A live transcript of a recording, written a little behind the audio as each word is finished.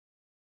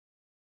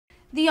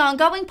The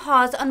ongoing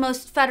pause on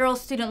most federal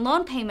student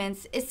loan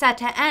payments is set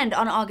to end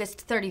on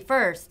August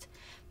 31st.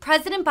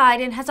 President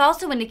Biden has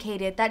also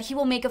indicated that he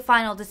will make a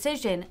final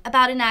decision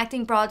about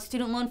enacting broad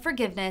student loan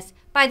forgiveness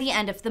by the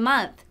end of the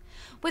month.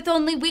 With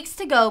only weeks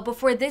to go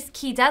before this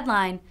key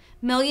deadline,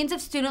 millions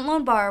of student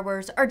loan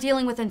borrowers are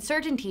dealing with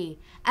uncertainty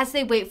as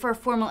they wait for a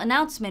formal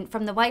announcement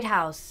from the White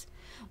House.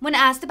 When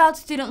asked about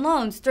student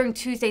loans during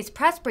Tuesday's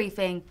press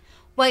briefing,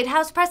 White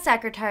House Press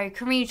Secretary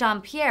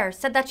Karine-Jean Pierre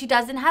said that she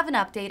doesn't have an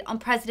update on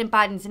President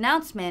Biden's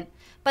announcement,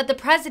 but the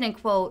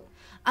president, quote,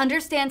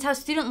 understands how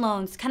student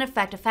loans can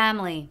affect a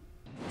family.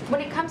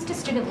 When it comes to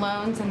student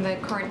loans and the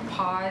current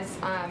pause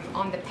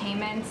on the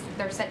payments,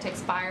 they're set to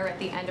expire at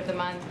the end of the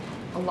month.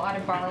 A lot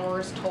of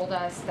borrowers told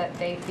us that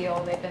they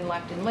feel they've been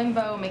left in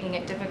limbo, making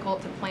it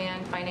difficult to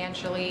plan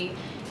financially.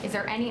 Is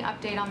there any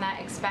update on that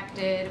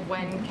expected?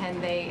 When can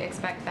they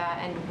expect that?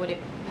 And would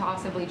it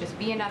possibly just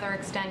be another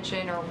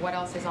extension, or what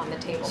else is on the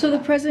table? So the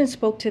president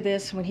spoke to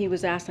this when he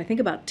was asked, I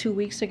think about 2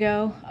 weeks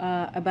ago,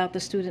 about the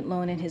student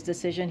loan and his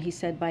decision. He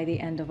said by the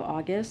end of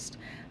August.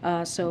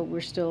 So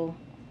we're still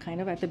kind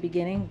of at the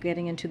beginning,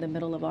 getting into the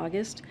middle of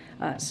August.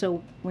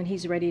 So when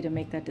he's ready to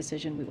make that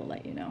decision, we will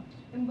let you know.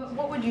 And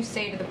what would you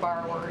say to the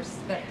borrowers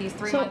that these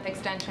 3-month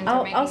extensions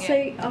are making I'll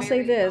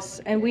say this,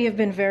 complicated? and we have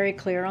been very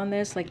clear on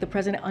this. Like, the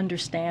president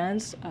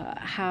understands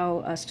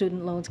how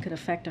student loans could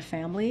affect a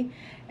family,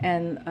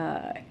 and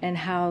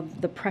how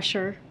the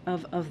pressure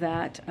of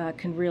that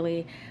can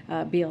really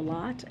be a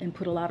lot and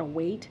put a lot of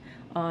weight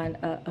on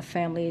a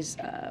family's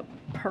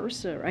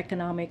purse or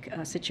economic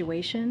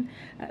situation.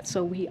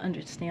 So we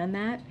understand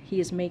that. He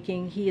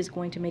is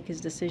going to make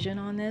his decision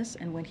on this,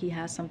 and when he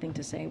has something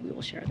to say, we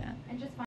will share that.